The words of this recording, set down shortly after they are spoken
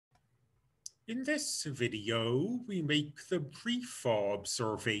In this video, we make the brief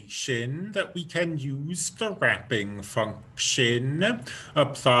observation that we can use the wrapping function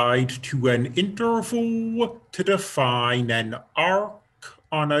applied to an interval to define an arc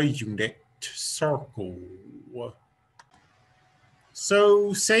on a unit circle.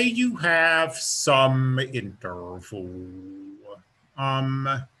 So say you have some interval.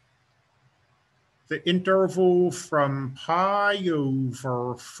 The interval from pi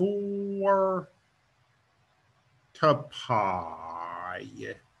over 4 to pi.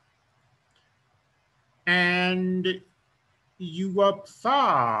 And you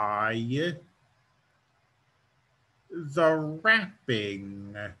apply the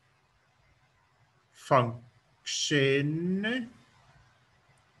wrapping function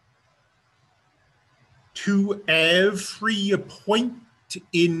to every point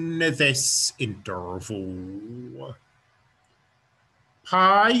in this interval.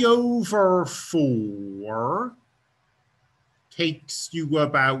 Pi over 4 takes you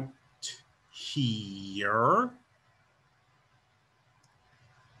about here.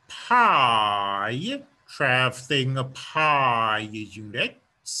 Pi, traveling pi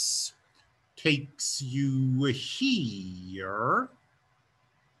units, takes you here.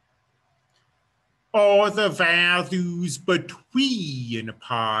 All the values between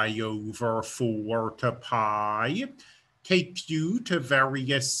pi over 4 to pi take you to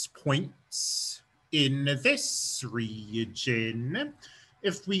various points in this region.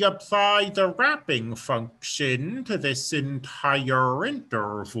 If we apply the wrapping function to this entire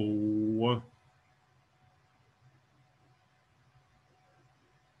interval,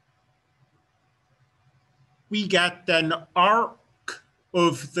 we get an arc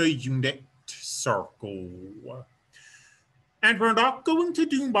of the unit circle. And we're not going to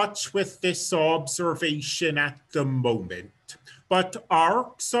do much with this observation at the moment, but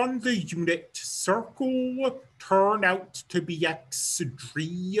arcs on the unit circle turn out to be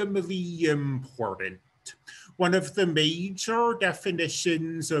extremely important. One of the major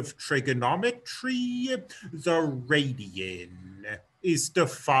definitions of trigonometry, the radian, is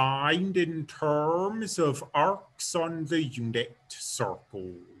defined in terms of arcs on the unit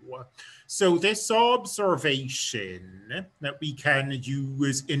circle. So this observation that we can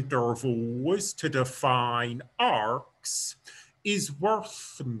use intervals to define arcs is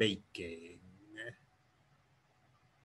worth making.